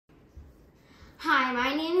Hi,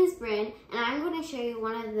 my name is Brynn, and I'm going to show you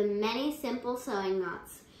one of the many simple sewing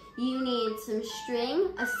knots. You need some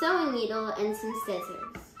string, a sewing needle, and some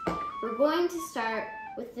scissors. We're going to start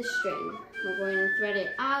with the string. We're going to thread it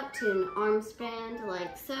out to an arm span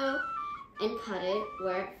like so, and cut it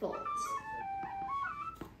where it folds.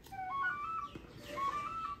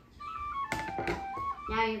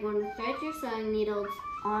 Now you're going to thread your sewing needle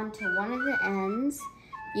onto one of the ends.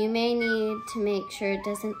 You may need to make sure it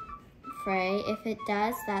doesn't fray. If it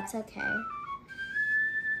does, that's okay.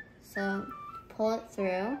 So pull it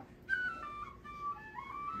through.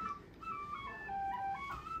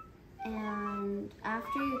 And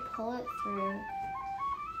after you pull it through,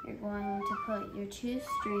 you're going to put your two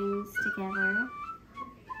strings together,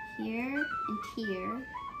 here and here.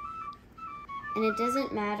 And it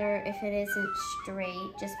doesn't matter if it isn't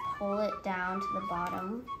straight, just pull it down to the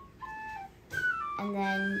bottom. And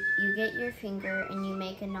then you get your finger and you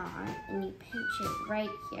make a knot and you pinch it right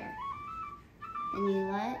here. And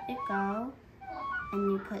you let it go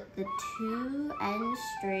and you put the two end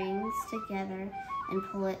strings together and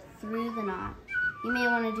pull it through the knot. You may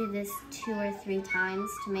want to do this 2 or 3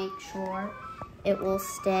 times to make sure it will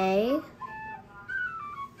stay.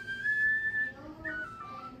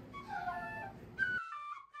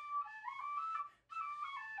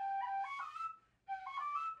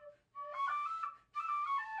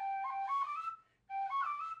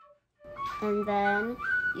 And then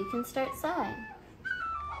you can start sewing.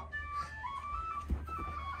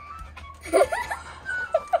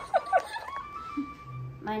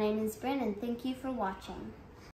 My name is Brynn, and thank you for watching.